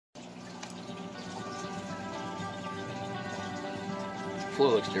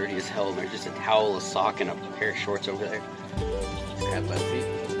floor looks dirty as hell. There's just a towel, a sock, and a pair of shorts over there. Just grab by the feet.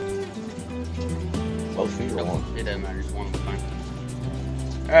 Both feet or one? It doesn't matter, just one will be fine.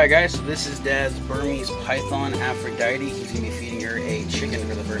 Alright guys, so this is Dad's Burmese python, Aphrodite. He's going to be feeding her a chicken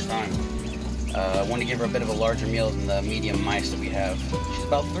for the first time. I want to give her a bit of a larger meal than the medium mice that we have. She's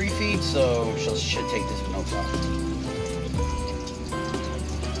about 3 feet, so she should take this with no problem.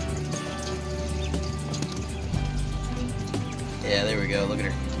 Yeah, there we go. Look at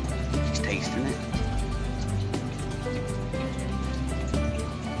her. She's tasting it.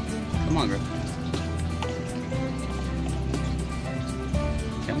 Come on, girl.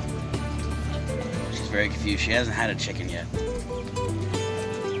 Come on. She's very confused. She hasn't had a chicken yet.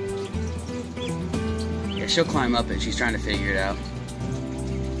 Yeah, she'll climb up it. She's trying to figure it out.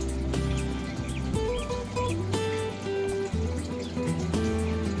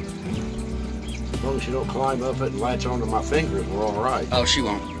 As long as she don't climb up it and latch onto my fingers, we're all right. Oh, she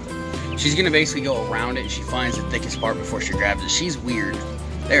won't. She's gonna basically go around it and she finds the thickest part before she grabs it. She's weird.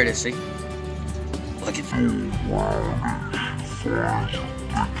 There it is, see? Look at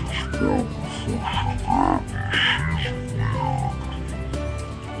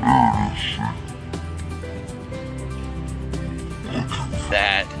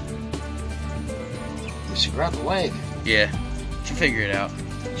that. Did she grab the leg? Yeah, she'll figure it out.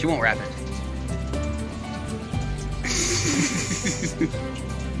 She won't wrap it.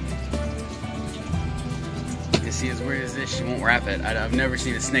 You see, as weird as this, she won't wrap it. I've never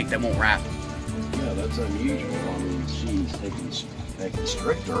seen a snake that won't wrap. Yeah, that's unusual. I mean, she's taking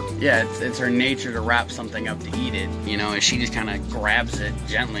stricter. Yeah, it's her nature to wrap something up to eat it, you know, and she just kind of grabs it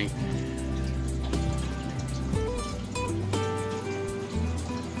gently.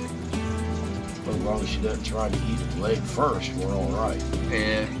 But as long as she doesn't try to eat the leg first, we're all right.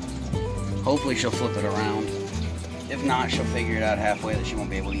 Yeah. Hopefully she'll flip it around. If not, she'll figure it out halfway that she won't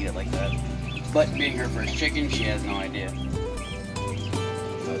be able to eat it like that. But being her first chicken, she has no idea.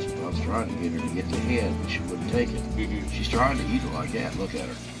 That's what I was trying to get her to get the head, but she wouldn't take it. She's trying to eat it like that. Look at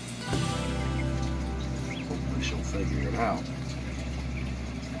her. Hopefully she'll figure it out.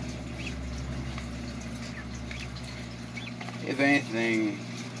 If anything,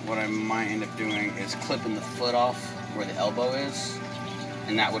 what I might end up doing is clipping the foot off where the elbow is,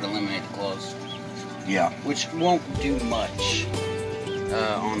 and that would eliminate the claws. Yeah. Which won't do much,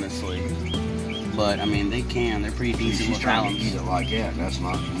 honestly. But, I mean, they can. They're pretty decent with talons. She's trying to eat it like that. That's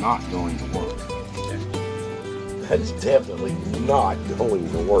not going to work. Okay. That is definitely not going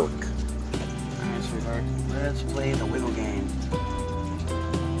to work. Alright, sweetheart. Let's play the wiggle game.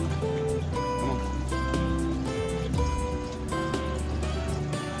 Come on.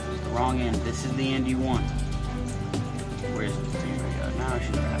 The wrong end. This is the end you want. Where's the thing we got? Now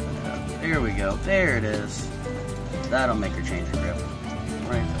she's wrapping it up. There we go. There it is. That'll make her change her grip.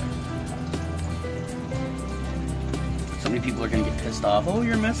 Right there. So many people are going to get pissed off. Oh,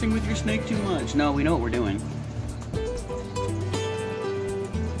 you're messing with your snake too much. No, we know what we're doing.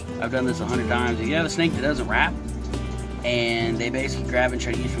 I've done this 100 times. If you have a snake that doesn't wrap, and they basically grab and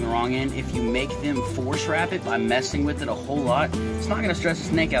try to eat from the wrong end, if you make them force wrap it by messing with it a whole lot, it's not going to stress the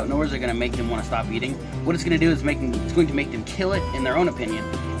snake out, nor is it going to make them want to stop eating. What it's going to do is it's going to make them kill it, in their own opinion,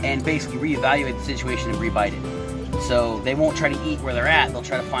 and basically reevaluate the situation and rebite it. So they won't try to eat where they're at, they'll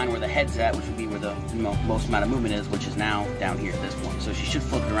try to find where the head's at, which would be where the most amount of movement is, which is now down here at this point. So she should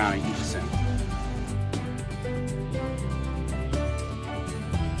flip it around and eat the sim.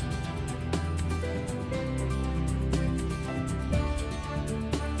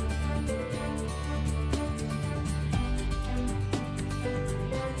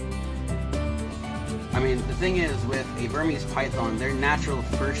 I mean, the thing is, with a Burmese python, their natural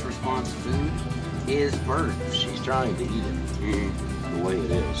first response food is birds. She's trying to eat it the way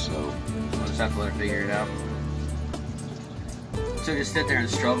it is, so we'll just have to let her figure it out. So just sit there and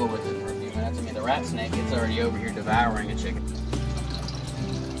struggle with it for a few minutes. I mean, the rat snake is already over here devouring a chicken.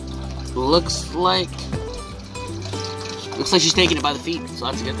 Looks like she's taking it by the feet, so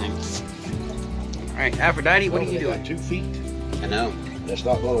that's a good thing. All right, Aphrodite, what are you doing? 2 feet. I know. That's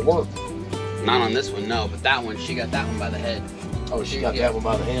not going to work. Not on this one, no, but that one, she got that one by the head. Oh, she got that one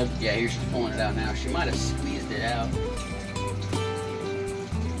by the head? Yeah, here she's pulling it out now. She might have squeezed it out.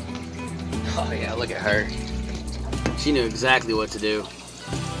 Oh yeah, look at her. She knew exactly what to do.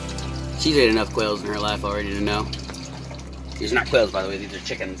 She's ate enough quails in her life already to know. These are not quails, by the way. These are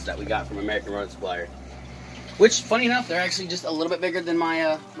chickens that we got from American Road Supplier. Which, funny enough, they're actually just a little bit bigger than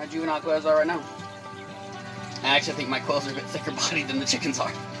my my juvenile quails are right now. I actually think my quails are a bit thicker bodied than the chickens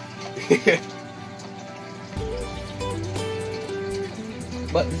are.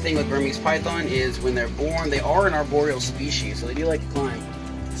 But the thing with Burmese python is when they're born, they are an arboreal species, so they do like to climb.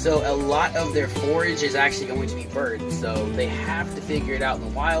 So a lot of their forage is actually going to be birds, so they have to figure it out in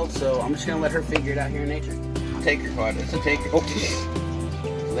the wild, so I'm just going to let her figure it out here in nature. Take her, Quad. It's a take her. Oh,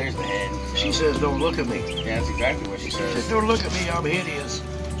 so there's the head. So. She says, don't look at me. Yeah, that's exactly what she She says. says, don't look at me, I'm hideous.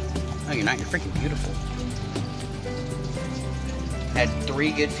 No, you're not. You're freaking beautiful. Had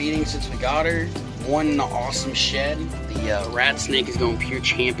 3 good feedings since we got her. 1 in the awesome shed. The rat snake is going pure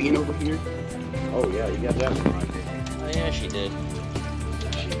champion over here. Oh, yeah, you got that one right there. Oh, yeah, she did.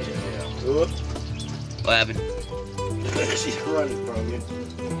 She did, yeah. What happened? She's running from you.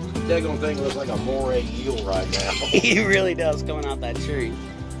 That gonna thing looks like a moray eel right now. He really does coming out that tree.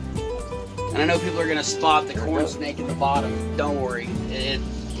 And I know people are going to spot the corn snake at the bottom. Don't worry.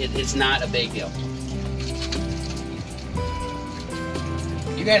 It's not a big deal.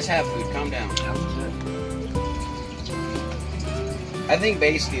 You guys have food. Calm down. I think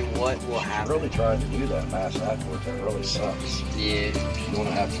basically what will happen. I'm really trying to do that mass outward. That really sucks. Yeah. You want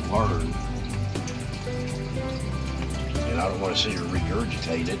to have to learn. And I don't want to see her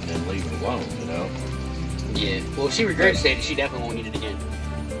regurgitate it and then leave it alone, you know? Yeah. Well, if she regurgitated, she definitely won't eat it again.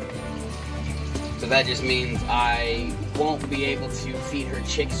 So that just means I won't be able to feed her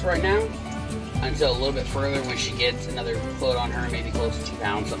chicks right now until a little bit further when she gets another float on her, maybe close to 2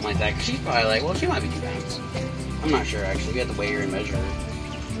 pounds, something like that. Because she's probably like, well, she might be 2 pounds. I'm not sure, actually. We have to weigh her and measure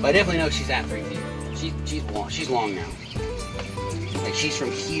her. But I definitely know she's at 3 feet. She's long now. Like, she's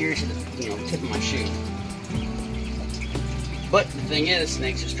from here to the tip of my shoe. But the thing is,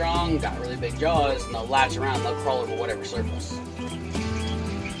 snakes are strong, got really big jaws, and they'll latch around, they'll crawl over whatever surface.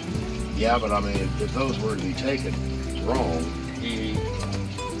 Yeah, but I mean, if those were to be taken wrong,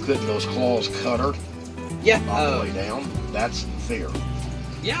 couldn't those claws cut her? Yeah. All the way down? That's the fear.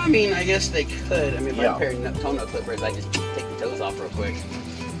 Yeah, I mean, I guess they could. I mean, if I had a pair of toenail clippers, I'd just take the toes off real quick.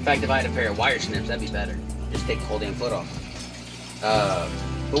 In fact, if I had a pair of wire snips, that'd be better. Just take the whole damn foot off.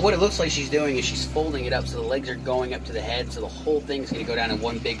 But what it looks like she's doing is she's folding it up so the legs are going up to the head, so the whole thing's going to go down in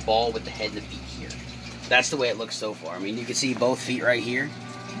one big ball with the head and the feet here. That's the way it looks so far. I mean, you can see both feet right here.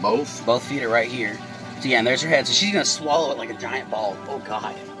 Both? Both feet are right here. So yeah, and there's her head. So she's going to swallow it like a giant ball. Oh,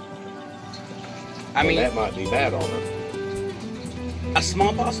 God. I mean, that might be bad on her. A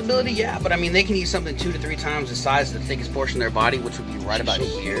small possibility, yeah, but I mean, they can use something 2 to 3 times the size of the thickest portion of their body, which would be right about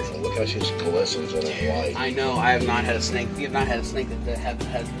here. Beautiful. Look how she's glistens in her white. I know. I have not had a snake. We have not had a snake that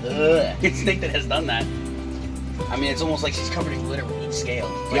a snake that has done that. I mean, it's almost like she's covered in glitter with each scale,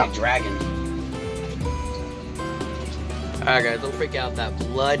 like a dragon. All right, guys, don't freak out. That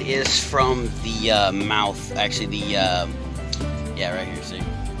blood is from the mouth. Actually, the yeah, right here. See.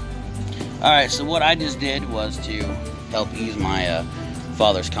 All right. So what I just did was to help ease my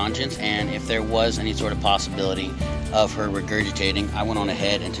father's conscience, and if there was any sort of possibility of her regurgitating, I went on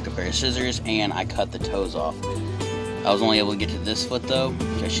ahead and took a pair of scissors and I cut the toes off. I was only able to get to this foot though,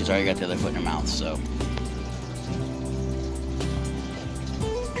 because she's already got the other foot in her mouth, so.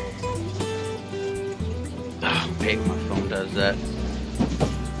 Oh, I hate when my phone does that.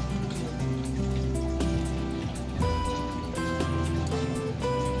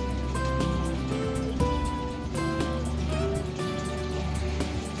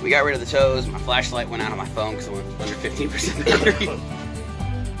 We got rid of the toes. My flashlight went out on my phone because it went under 15% battery.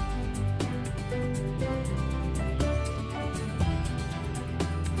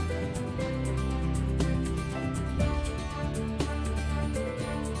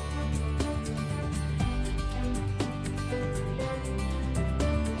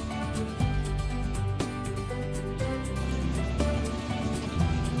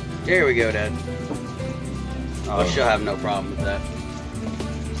 There we go, Dad. Oh, she'll have no problem with that.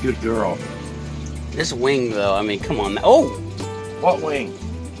 Good girl. This wing, though, I mean, come on. Oh! What wing?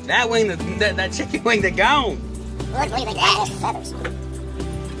 That wing, that chicken wing, that gone. What do you think that is? Feathers.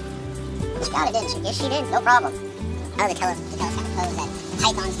 She got it, didn't she? Yes, she did. No problem. Oh, the telescopic pose that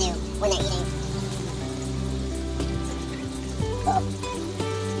pythons do when they're eating. Uh-oh.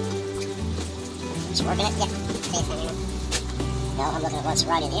 Is she working it? Yeah. See it's in here. No, I'm looking at what's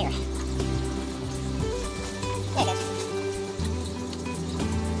right in here. There it is.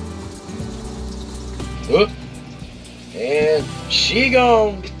 Oop. And she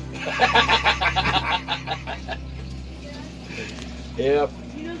gone. Yep.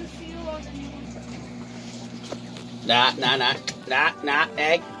 You know the seal on anyone? Nah,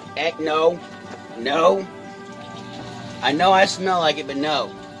 egg, no. I know I smell like it, but no.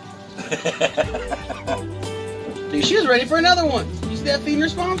 Dude, she was ready for another one. You see that feeding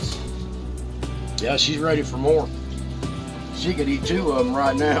response? Yeah, she's ready for more. She could eat 2 of them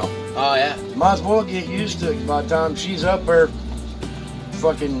right now. Oh, yeah. Might as well get used to it by the time she's up there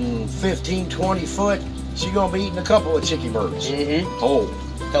fucking 15, 20 foot, she's gonna be eating a couple of chicky birds. Oh.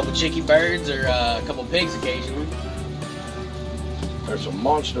 A couple chicky birds or a couple pigs occasionally. There's some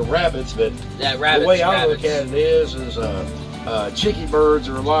monster rabbits, but yeah, rabbits, the way I look at it is chicky birds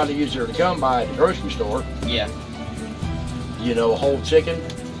are a lot easier to come by at the grocery store. Yeah. You know, a whole chicken,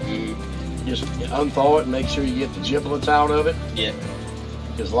 just unthaw it and make sure you get the giblets out of it. Yeah.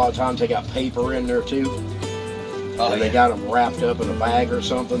 Because a lot of times they got paper in there too. Oh, and they got them wrapped up in a bag or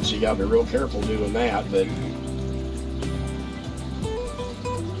something, so you got to be real careful doing that. But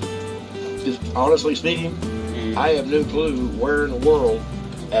just honestly speaking, I have no clue where in the world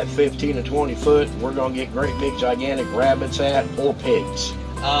at 15 and 20 foot we're going to get great big gigantic rabbits at, or pigs.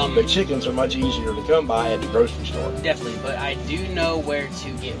 But chickens are much easier to come by at the grocery store. Definitely, but I do know where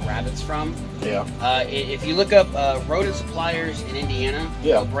to get rabbits from. Yeah. If you look up rodent suppliers in Indiana,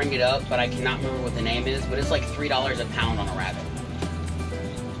 yeah, they'll bring it up, but I cannot remember what the name is, but it's like $3 a pound on a rabbit.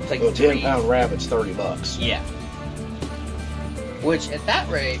 It's like a 10-pound rabbit's $30. Yeah. Which, at that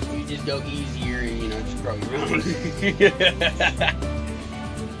rate, you just go easier and, you know, just grow your own.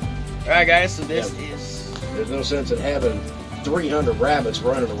 Alright guys, so this is... There's no sense in having 300 rabbits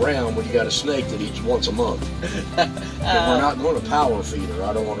running around when you got a snake that eats once a month. We're not going to power feed her.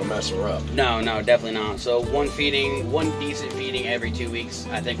 I don't want to mess her up. No, definitely not. So one decent feeding every 2 weeks,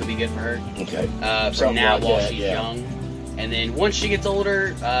 I think would be good for her. Okay. For now, like while she's young. And then once she gets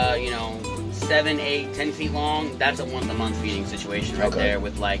older, you know, 7, 8, 10 feet long, that's a once-a-month feeding situation right there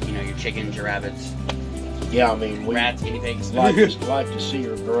with, like, you know, your chickens, your rabbits. Yeah, I mean, we rats, guinea pigs. like to see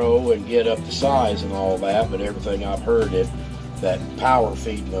her grow and get up to size and all that, but everything I've heard that power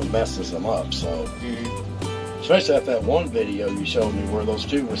feeding them messes them up. So, especially at that one video you showed me where those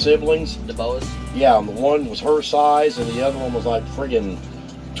two were siblings. The boas. Yeah, and the one was her size, and the other one was like friggin'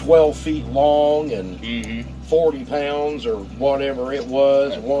 12 feet long and 40 pounds or whatever it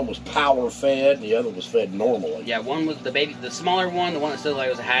was. One was power fed, and the other was fed normally. Yeah, one was the baby, the smaller one, the one that still like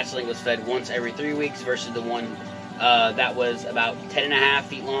was a hatchling, was fed once every 3 weeks, versus the one that was about 10.5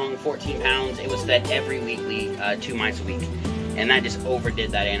 feet long, 14 pounds. It was fed every weekly, 2 mice a week. And that just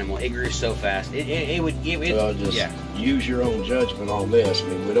overdid that animal. It grew so fast. It would use your own judgment on this. I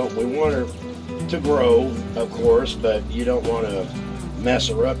mean, we want her to grow, of course, but you don't want to mess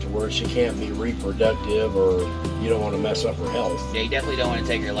her up to where she can't be reproductive, or you don't want to mess up her health. Yeah, you definitely don't want to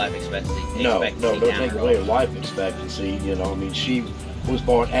take her life expectancy. No, don't take away her life expectancy. You know, I mean, she was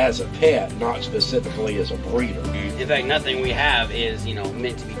bought as a pet, not specifically as a breeder. In fact, nothing we have is, you know,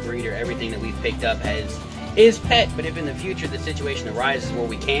 meant to be breeder. Everything that we've picked up is pet, but if in the future the situation arises where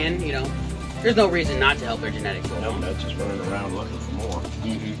we can, you know, there's no reason not to help their genetics go along. No, that's just running around looking for more.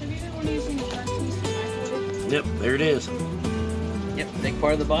 Yep, there it is. Yep, big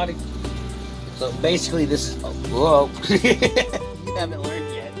part of the body. So basically this is... whoa. You haven't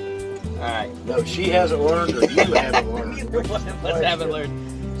learned yet. Alright. No, she hasn't learned, or you haven't learned. One of us haven't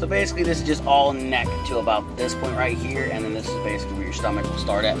learned. So basically this is just all neck to about this point right here, and then this is basically where your stomach will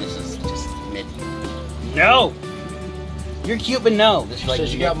start at, and this is just mid... No! You're cute, but no. This is like you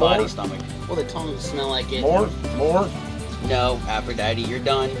your got body more? stomach. Well, the tongue smell like it. More? No, Aphrodite, you're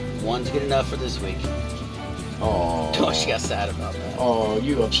done. One's good enough for this week. Oh, she got sad about that. Oh,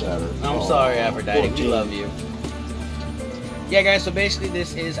 you upset her. I'm sorry, Aphrodite. We love you. Yeah, guys, so basically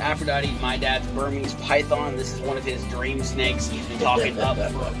this is Aphrodite, my dad's Burmese python. This is one of his dream snakes. He's been talking up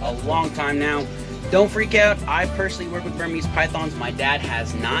for a long time now. Don't freak out. I personally work with Burmese pythons. My dad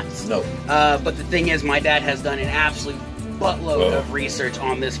has not. No. But the thing is, my dad has done an absolute buttload of research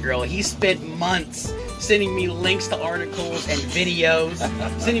on this girl. He spent months sending me links to articles and videos,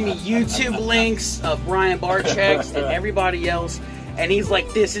 sending me YouTube links of Brian Barczyk's and everybody else. And he's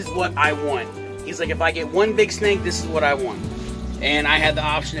like, this is what I want. He's like, if I get one big snake, this is what I want. And I had the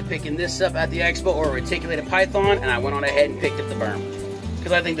option of picking this up at the expo or a reticulated python, and I went on ahead and picked up the Burm.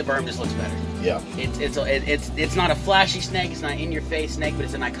 Because I think the Burm just looks better. Yeah. It's not a flashy snake, it's not in-your-face snake, but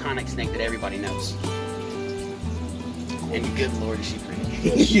it's an iconic snake that everybody knows. And good Lord, is she pretty.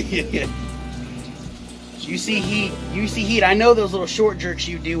 Yes. You see heat. I know those little short jerks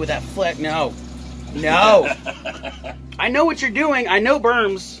you do with that fleck. No. I know what you're doing. I know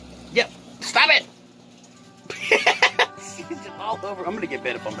Burms. Yep. Stop it. She's just all over. I'm gonna get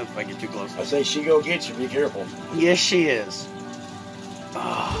bit if I get too close. I say she go get you. Be careful. Yes, she is.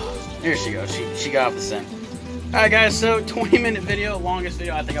 Oh, there she goes. She got off the scent. All right, guys. So 20-minute video, longest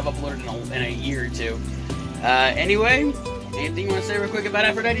video I think I've uploaded in a year or two. Anyway, anything you want to say real quick about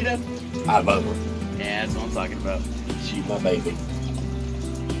Aphrodite, Dub? I love her. Yeah, that's what I'm talking about. She's my baby.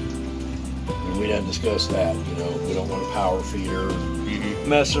 And we didn't discuss that, you know. We don't want to power feed her,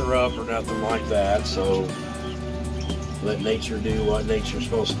 mess her up or nothing like that. So let nature do what nature's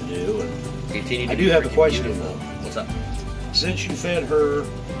supposed to do. And Continue to I be do have a freaking question beautiful. though. What's up? Since you fed her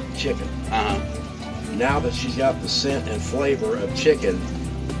chicken, now that she's got the scent and flavor of chicken,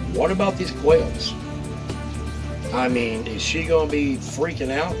 what about these quails? I mean, is she gonna be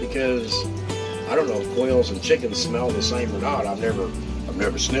freaking out? Because I don't know if quails and chickens smell the same or not. I've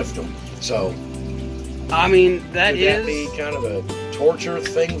never sniffed them. So I mean, would that be kind of a torture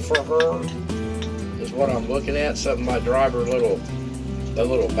thing for her? Is what I'm looking at. Something might drive her a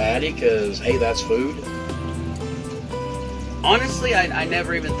little batty because hey, that's food. Honestly, I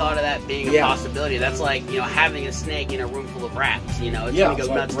never even thought of that being a possibility. That's like, you know, having a snake in a room full of rats. You know, it's gonna go it's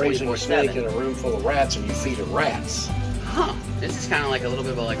nuts like raising a 24/7. snake in a room full of rats and you feed it rats. Huh? This is kind of like a little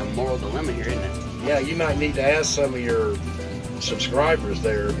bit of a moral dilemma here, isn't it? Yeah, you might need to ask some of your subscribers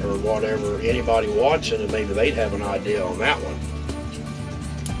there or whatever, anybody watching, and maybe they'd have an idea on that one.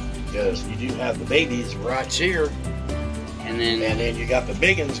 Because you do have the babies right here, And then you got the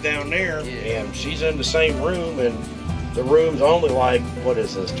big ones down there, Yeah. and she's in the same room, and the room's only like, what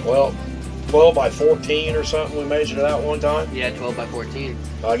is this, 12 by 14 or something we measured it out one time? yeah, 12 by 14.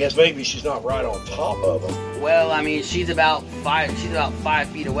 I guess maybe she's not right on top of them. Well, I mean, she's about 5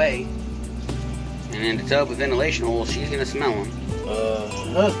 feet away. And then to tell with ventilation hole, she's gonna smell them.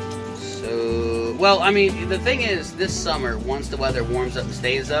 So, well, I mean, the thing is, this summer, once the weather warms up and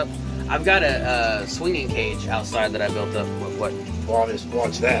stays up, I've got a swinging cage outside that I built up with what? Well, just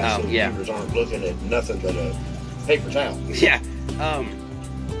watch that, Oh, so yeah. viewers aren't looking at nothing but a paper towel. Yeah.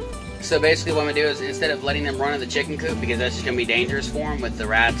 So basically what I'm gonna do is, instead of letting them run in the chicken coop, because that's just gonna be dangerous for them with the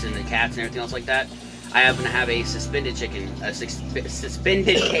rats and the cats and everything else like that, I happen to have a suspended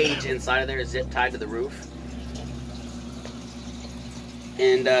suspended cage inside of there, zip tied to the roof.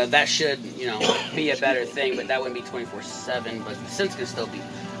 And that should, you know, be a better thing, but that wouldn't be 24/7, but the scent's gonna still be,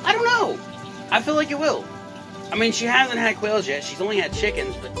 I don't know. I feel like it will. I mean, she hasn't had quails yet. She's only had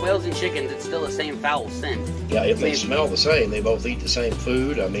chickens, but quails and chickens, it's still the same foul scent. Yeah, if they smell the same, they both eat the same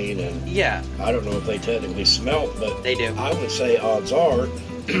food. I mean, and Yeah, I don't know if they technically smell, but they do. I would say odds are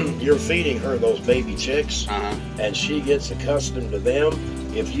you're feeding her those baby chicks, Uh-huh. and she gets accustomed to them.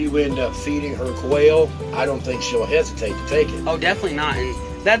 If you end up feeding her quail, I don't think she'll hesitate to take it. Oh, definitely not. And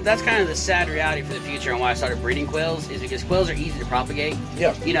that's kind of the sad reality for the future and why I started breeding quails, is because quails are easy to propagate.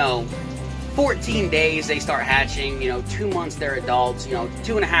 Yeah. You know, 14 days they start hatching, you know, 2 months they're adults, you know,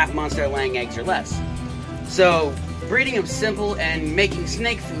 2.5 months they're laying eggs or less. So breeding them simple, and making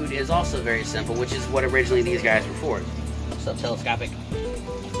snake food is also very simple, which is what originally these guys were for. What's up, telescopic?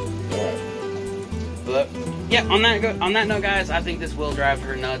 All right. But yeah, on that note, guys, I think this will drive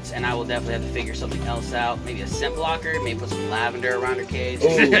her nuts, and I will definitely have to figure something else out. Maybe a scent blocker, maybe put some lavender around her cage.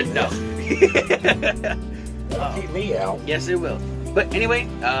 No. That'll keep me out. Yes, it will. But anyway,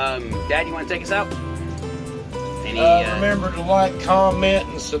 Dad, you want to take us out? Remember to like, comment,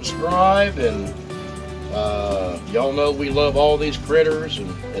 and subscribe, and y'all know we love all these critters, and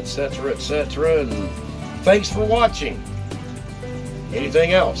etc., etc., and thanks for watching.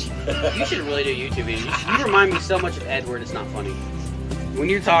 Anything else? You should really do a YouTube video. You remind me so much of Edward, it's not funny. When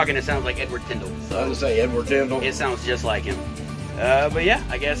you're talking, it sounds like Edward Tyndall. I was So gonna say Edward Tyndall. it sounds just like him. But yeah,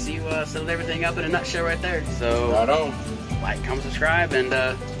 I guess you summed everything up in a nutshell right there. So Right on. like, comment, subscribe, and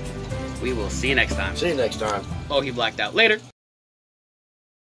we will see you next time. See you next time. Oh, he blacked out. Later.